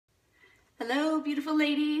Hello, beautiful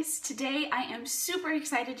ladies. Today I am super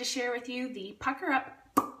excited to share with you the Pucker Up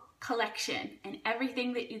collection and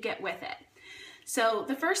everything that you get with it. So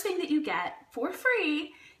the first thing that you get for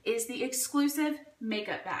free is the exclusive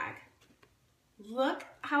makeup bag. Look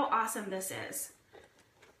how awesome this is.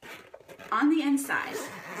 On the inside,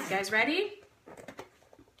 you guys ready?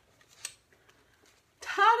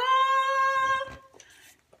 Ta-da!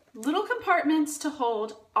 Little compartments to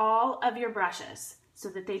hold all of your brushes, so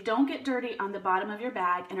that they don't get dirty on the bottom of your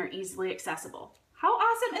bag and are easily accessible. How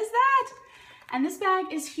awesome is that? And this bag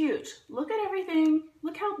is huge. Look at everything.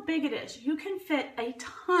 Look how big it is. You can fit a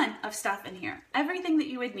ton of stuff in here. Everything that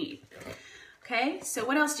you would need. Okay, so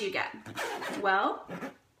what else do you get? Well,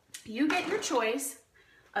 you get your choice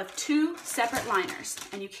of 2 separate liners,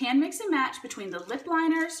 and you can mix and match between the lip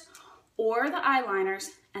liners or the eyeliners,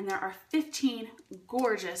 and there are 15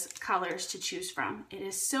 gorgeous colors to choose from. It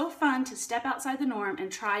is so fun to step outside the norm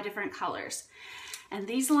and try different colors. And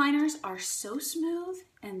these liners are so smooth,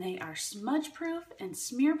 and they are smudge proof and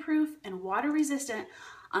smear proof and water resistant,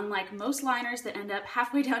 unlike most liners that end up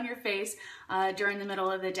halfway down your face during the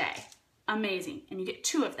middle of the day. Amazing, and you get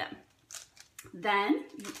 2 of them. Then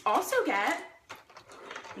you also get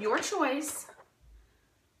your choice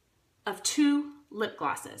of 2 lip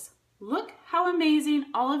glosses. Look how amazing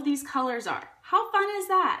all of these colors are. How fun is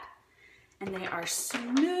that? And they are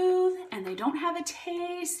smooth, and they don't have a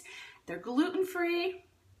taste. They're gluten-free,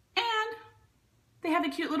 and they have a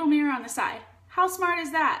cute little mirror on the side. How smart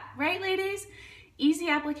is that, right, ladies? Easy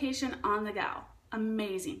application on the go.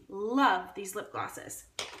 Amazing. Love these lip glosses.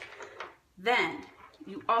 Then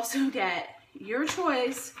you also get your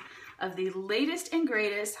choice of the latest and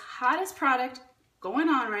greatest, hottest product going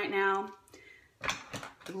on right now,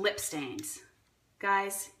 lip stains.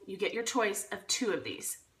 Guys, you get your choice of 2 of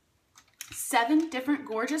these. 7 different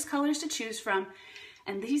gorgeous colors to choose from,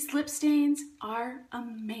 and these lip stains are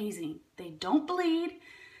amazing. They don't bleed,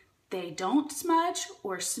 they don't smudge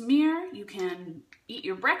or smear. You can eat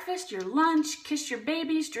your breakfast, your lunch, kiss your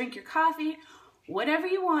babies, drink your coffee, whatever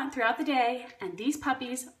you want throughout the day, and these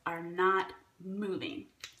puppies are not moving.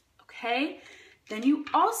 Okay? Then you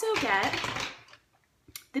also get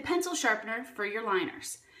the pencil sharpener for your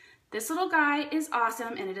liners. This little guy is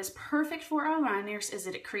awesome, and it is perfect for our liners as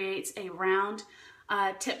it creates a round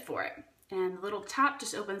tip for it. And the little top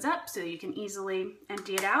just opens up so you can easily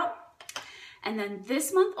empty it out. And then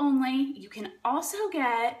this month only, you can also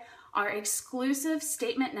get our exclusive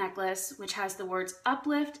statement necklace, which has the words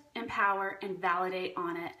uplift, empower, and validate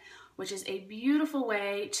on it, which is a beautiful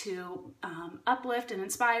way to uplift and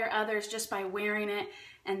inspire others just by wearing it.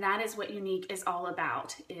 And that is what Younique is all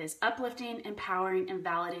about, is uplifting, empowering, and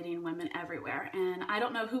validating women everywhere. And I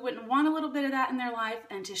don't know who wouldn't want a little bit of that in their life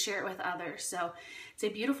and to share it with others. So it's a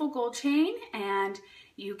beautiful gold chain, and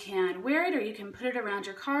you can wear it or you can put it around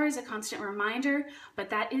your car as a constant reminder,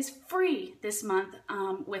 but that is free this month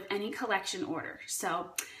with any collection order.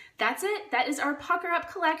 So that's it. That is our Pucker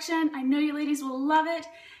Up collection. I know you ladies will love it,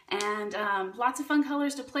 and lots of fun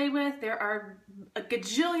colors to play with. There are a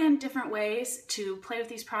gajillion different ways to play with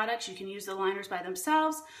these products. You can use the liners by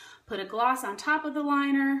themselves, put a gloss on top of the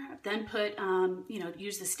liner, then put,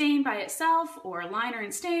 use the stain by itself, or liner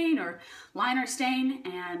and stain, or liner, stain,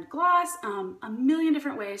 and gloss. A million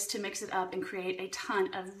different ways to mix it up and create a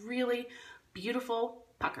ton of really beautiful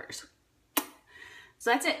puckers. So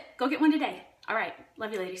that's it. Go get one today. All right.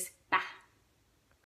 Love you, ladies. Bye.